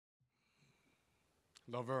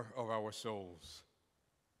lover of our souls.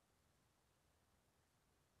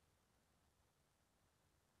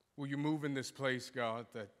 Will you move in this place, God,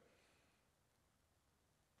 that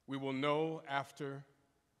we will know after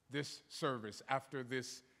this service, after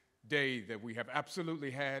this day, that we have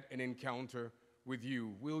absolutely had an encounter with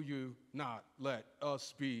you? Will you not let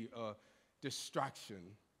us be a distraction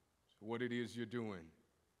to what it is you're doing?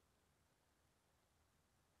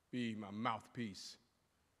 Be my mouthpiece,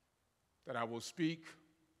 that I will speak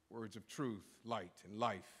words of truth, light, and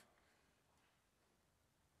life.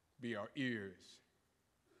 Be our ears,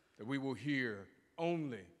 that we will hear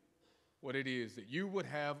only what it is that you would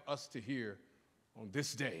have us to hear on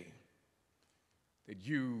this day, that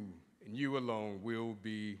you and you alone will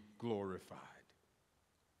be glorified.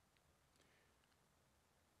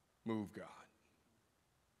 Move, God.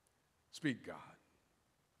 Speak, God.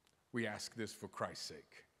 We ask this for Christ's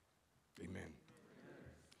sake. Amen.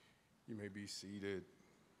 You may be seated.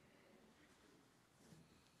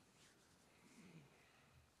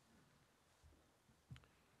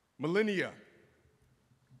 Millennia,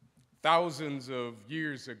 thousands of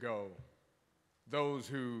years ago, those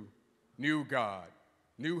who knew God,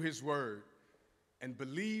 knew his word, and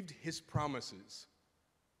believed his promises,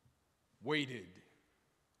 waited.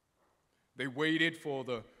 They waited for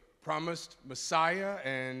the promised Messiah,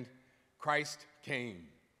 and Christ came.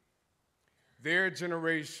 Their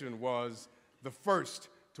generation was the first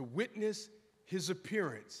to witness his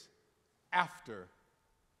appearance after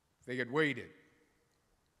they had waited.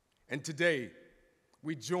 And today,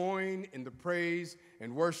 we join in the praise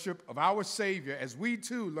and worship of our Savior as we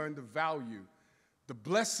too learn the value, the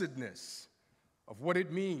blessedness of what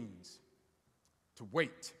it means to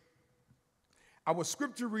wait. Our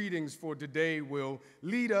scripture readings for today will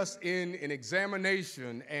lead us in an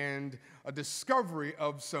examination and a discovery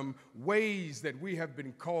of some ways that we have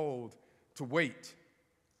been called to wait.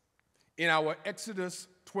 In our Exodus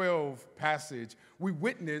 12 passage, we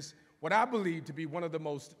witness what I believe to be one of the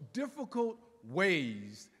most difficult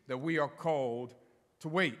ways that we are called to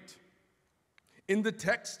wait. In the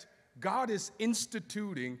text, God is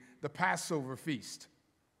instituting the Passover feast.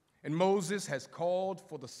 And Moses has called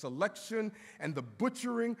for the selection and the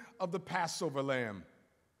butchering of the Passover lamb.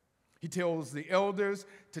 He tells the elders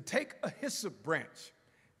to take a hyssop branch,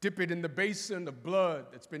 dip it in the basin of blood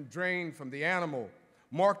that's been drained from the animal,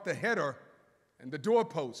 mark the header and the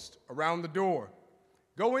doorpost around the door,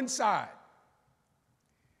 go inside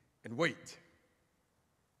and wait.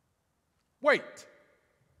 Wait.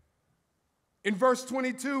 In verse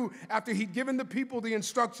 22, after he'd given the people the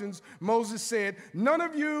instructions, Moses said, "None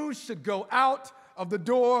of you should go out of the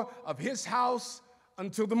door of his house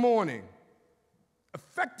until the morning."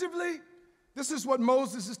 Effectively, this is what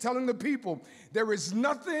Moses is telling the people. There is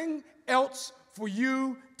nothing else for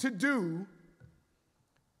you to do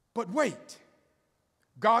but wait.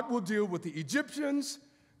 God will deal with the Egyptians.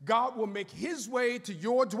 God will make his way to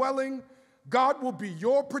your dwelling. God will be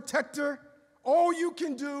your protector. All you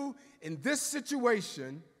can do in this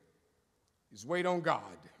situation is wait on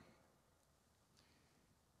God.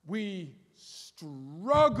 We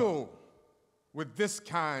struggle with this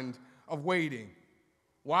kind of waiting.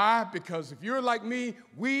 Why? Because if you're like me,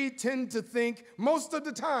 we tend to think most of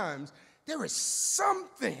the times there is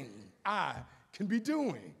something I can be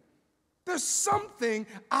doing. There's something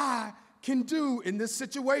I can do in this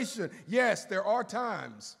situation. Yes, there are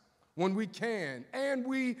times when we can and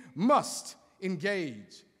we must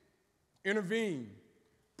engage, intervene,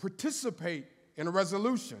 participate in a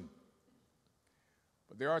resolution.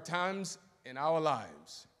 But there are times in our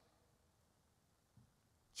lives,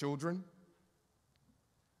 children,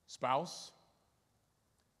 spouse,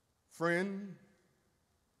 friend,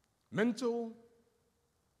 mental,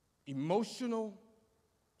 emotional,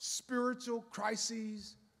 spiritual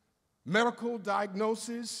crises, medical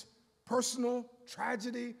diagnosis, personal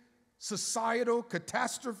tragedy, societal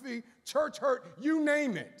catastrophe, church hurt, you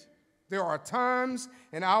name it. There are times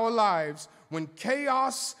in our lives when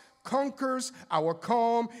chaos conquers our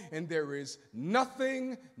calm and there is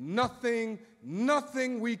nothing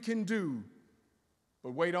we can do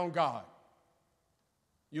but wait on God.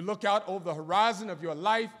 You look out over the horizon of your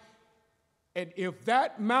life, and if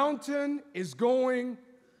that mountain is going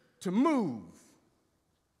to move,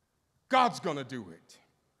 God's going to do it.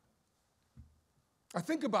 I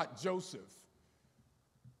think about Joseph,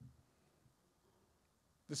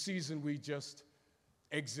 the season we just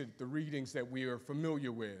exited, the readings that we are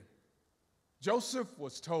familiar with. Joseph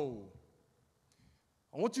was told,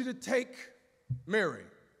 I want you to take Mary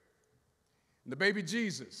and the baby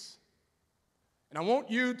Jesus, and I want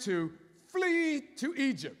you to flee to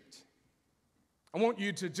Egypt. I want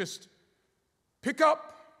you to just Pick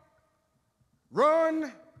up,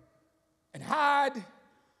 run, and hide,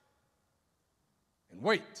 and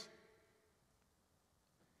wait.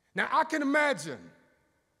 Now, I can imagine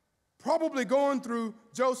probably going through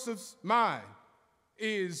Joseph's mind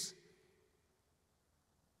is,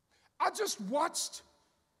 I just watched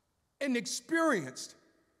and experienced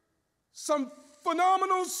some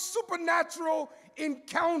phenomenal supernatural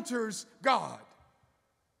encounters, God,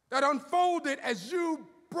 that unfolded as you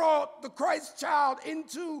brought the Christ child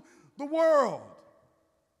into the world.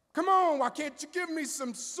 Come on, why can't you give me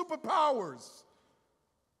some superpowers?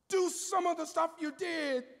 Do some of the stuff you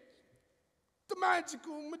did, the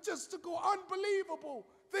magical, majestical, unbelievable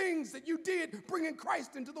things that you did bringing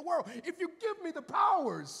Christ into the world. If you give me the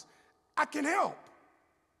powers, I can help.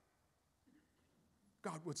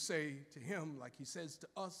 God would say to him, like he says to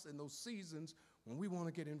us in those seasons when we want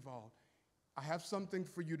to get involved, I have something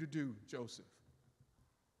for you to do, Joseph.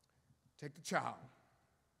 Take the child,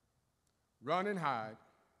 run and hide,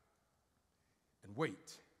 and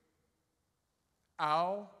wait.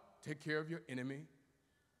 I'll take care of your enemy.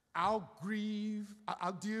 I'll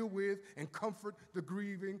deal with and comfort the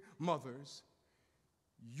grieving mothers.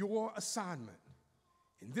 Your assignment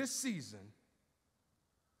in this season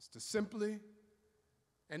is to simply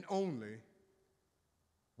and only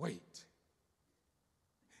wait.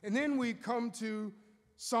 And then we come to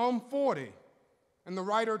Psalm 40, and the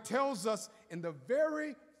writer tells us in the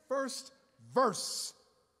very first verse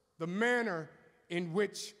the manner in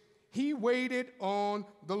which he waited on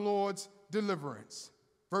the Lord's deliverance.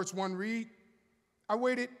 Verse 1 read, I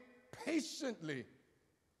waited patiently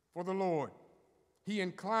for the Lord. He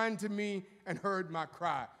inclined to me and heard my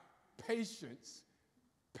cry. Patience,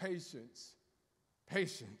 patience,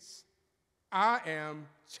 patience. I am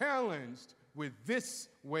challenged with this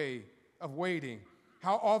way of waiting.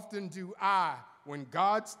 How often do I, when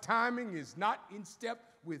God's timing is not in step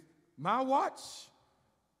with my watch,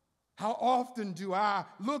 how often do I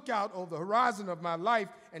look out over the horizon of my life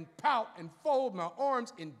and pout and fold my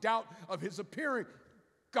arms in doubt of his appearing?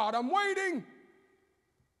 God, I'm waiting.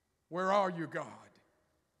 Where are you, God?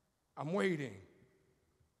 I'm waiting.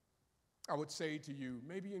 I would say to you,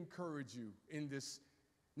 maybe encourage you in this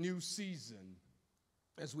new season.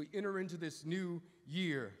 As we enter into this new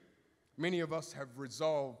year, many of us have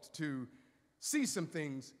resolved to see some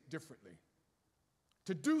things differently,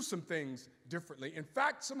 to do some things differently. In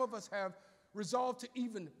fact, some of us have resolved to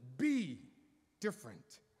even be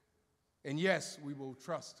different. And yes, we will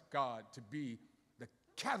trust God to be the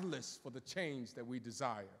catalyst for the change that we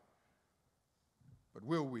desire. But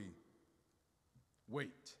will we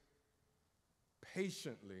wait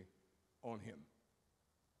patiently on him,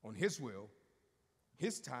 on his will,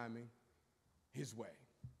 his timing, his way?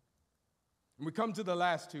 And we come to the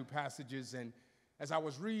last two passages, and as I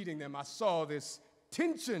was reading them, I saw this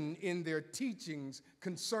tension in their teachings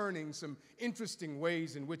concerning some interesting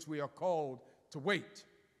ways in which we are called to wait.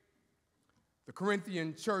 The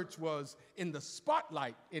Corinthian church was in the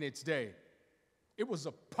spotlight in its day. It was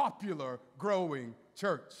a popular, growing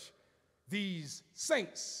church. These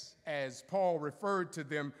saints, as Paul referred to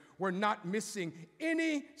them, were not missing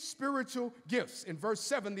any spiritual gifts. In verse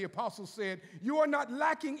 7, the apostle said, you are not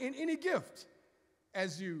lacking in any gift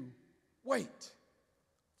as you wait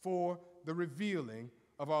for the revealing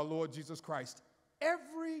of our Lord Jesus Christ.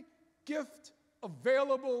 Every gift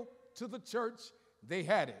available to the church, they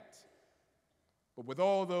had it. But with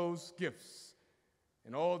all those gifts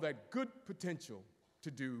and all that good potential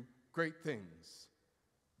to do great things,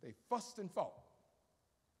 they fussed and fought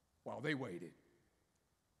while they waited.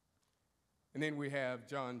 And then we have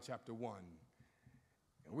John chapter 1.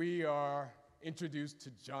 And we are introduced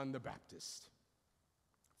to John the Baptist.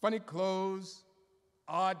 Funny clothes,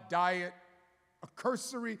 odd diet, a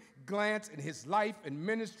cursory glance at his life and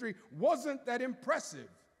ministry wasn't that impressive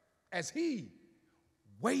as he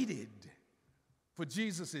waited for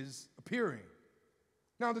Jesus' appearing.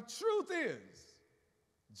 Now, the truth is,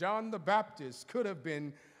 John the Baptist could have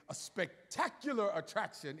been a spectacular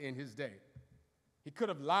attraction in his day. He could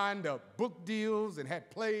have lined up book deals and had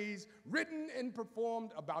plays written and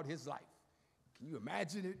performed about his life. Can you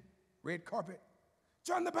imagine it? Red carpet.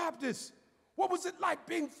 John the Baptist, what was it like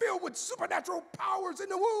being filled with supernatural powers in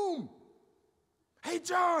the womb? Hey,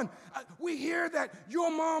 John, we hear that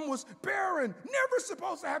your mom was barren, never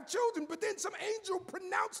supposed to have children, but then some angel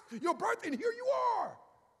pronounced your birth, and here you are.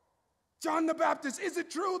 John the Baptist, is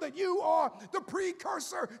it true that you are the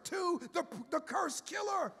precursor to the cursed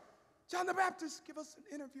killer? John the Baptist, give us an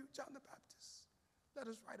interview. John the Baptist, let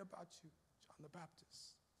us write about you, John the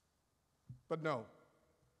Baptist. But no,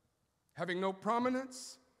 having no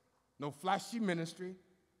prominence, no flashy ministry,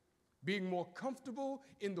 being more comfortable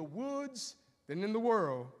in the woods than in the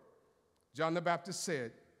world, John the Baptist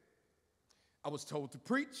said, I was told to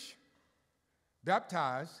preach,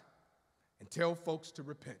 baptize, and tell folks to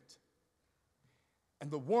repent. And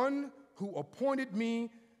the one who appointed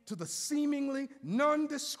me to the seemingly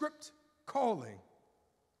nondescript calling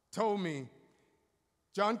told me,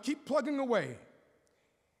 John, keep plugging away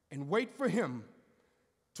and wait for him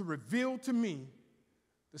to reveal to me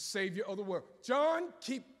the Savior of the world. John,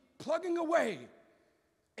 keep plugging away,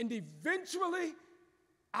 and eventually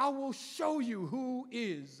I will show you who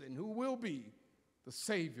is and who will be the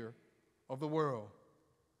Savior of the world.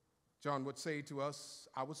 John would say to us,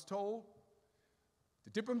 I was told to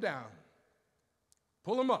dip him down,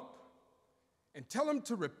 pull him up, and tell him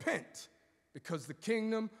to repent because the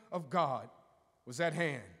kingdom of God was at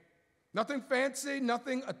hand. Nothing fancy,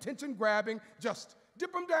 nothing attention-grabbing, just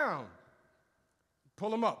dip him down,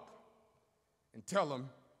 pull him up, and tell him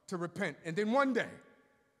to repent. And then one day,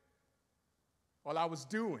 while I was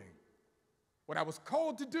doing what I was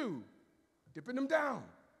called to do, dipping them down,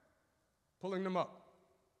 pulling them up,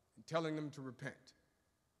 and telling them to repent,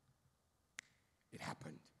 it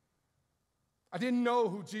happened. I didn't know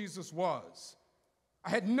who Jesus was. I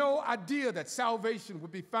had no idea that salvation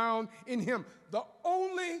would be found in him. The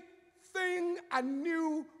only thing I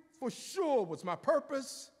knew for sure was my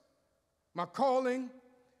purpose, my calling,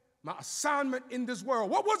 my assignment in this world.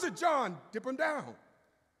 What was it, John? Dip him down,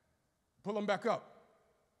 pull him back up,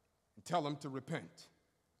 and tell him to repent.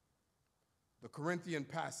 The Corinthian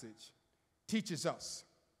passage teaches us,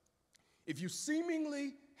 if you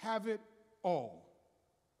seemingly have it all,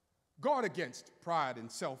 guard against pride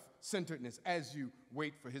and self-centeredness as you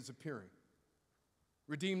wait for his appearing.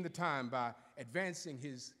 Redeem the time by advancing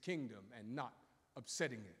his kingdom and not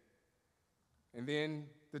upsetting it. And then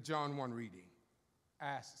the John 1 reading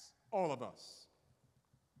asks all of us,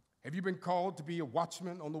 have you been called to be a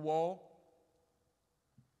watchman on the wall?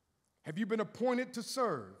 Have you been appointed to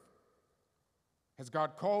serve? Has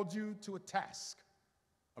God called you to a task,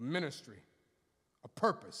 a ministry, a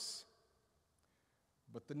purpose?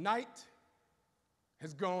 But the night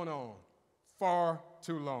has gone on far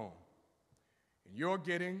too long, and you're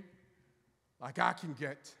getting, like I can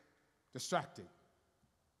get, distracted,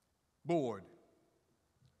 bored,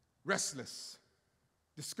 restless,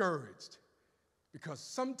 discouraged, because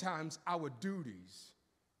sometimes our duties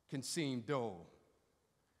can seem dull.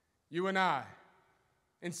 You and I,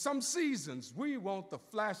 in some seasons, we want the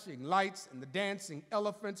flashing lights and the dancing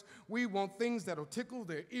elephants. We want things that'll tickle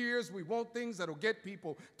their ears. We want things that'll get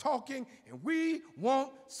people talking, and we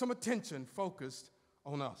want some attention focused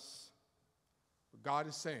on us. But God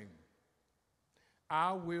is saying,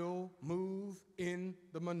 I will move in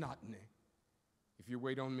the monotony if you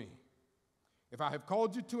wait on me. If I have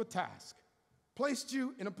called you to a task, placed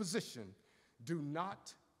you in a position, do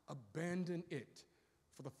not abandon it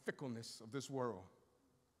for the fickleness of this world.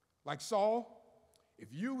 Like Saul, if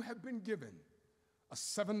you have been given a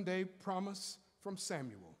 7-day promise from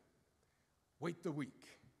Samuel, wait the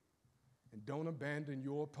week and don't abandon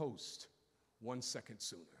your post 1 second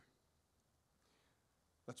sooner.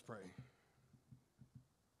 Let's pray.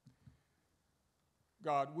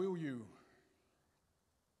 God, will you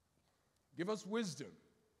give us wisdom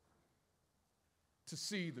to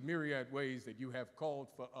see the myriad ways that you have called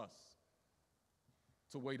for us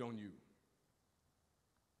to wait on you?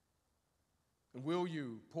 And will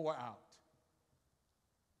you pour out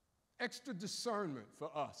extra discernment for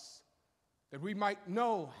us that we might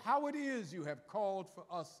know how it is you have called for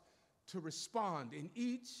us to respond in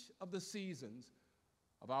each of the seasons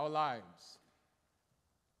of our lives?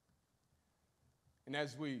 And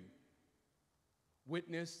as we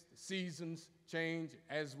witness the seasons change,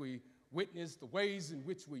 as we witness the ways in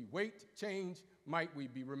which we wait change, might we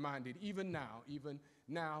be reminded even now,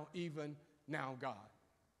 God,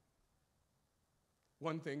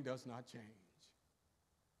 one thing does not change,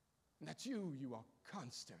 and that's you are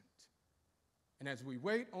constant. And as we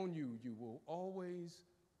wait on you, you will always,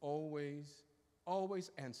 always, always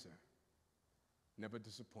answer, never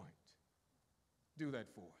disappoint. Do that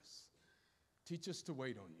for us. Teach us to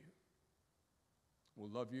wait on you. We'll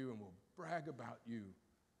love you and we'll brag about you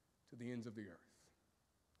to the ends of the earth.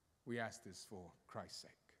 We ask this for Christ's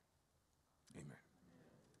sake. Amen.